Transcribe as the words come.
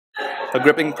A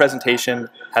gripping presentation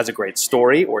has a great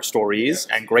story or stories,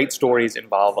 and great stories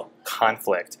involve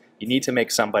conflict. You need to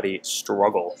make somebody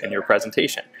struggle in your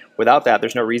presentation. Without that,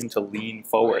 there's no reason to lean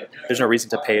forward. There's no reason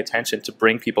to pay attention, to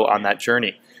bring people on that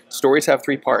journey. Stories have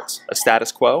three parts: a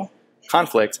status quo,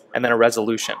 conflict, and then a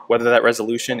resolution. Whether that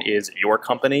resolution is your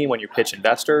company when you pitch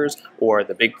investors, or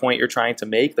the big point you're trying to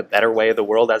make, the better way of the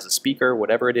world as a speaker,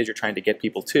 whatever it is you're trying to get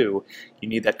people to, you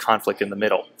need that conflict in the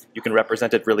middle. You can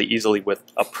represent it really easily with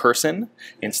a person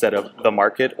instead of the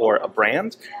market or a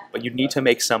brand, but you need to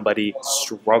make somebody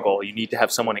struggle. You need to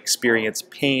have someone experience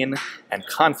pain and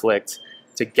conflict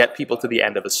to get people to the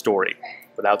end of a story.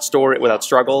 Without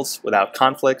struggles, without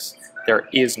conflicts, there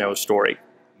is no story.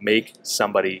 Make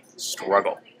somebody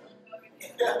struggle.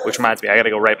 Which reminds me, I gotta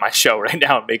go write my show right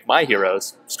now and make my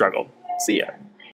heroes struggle. See ya.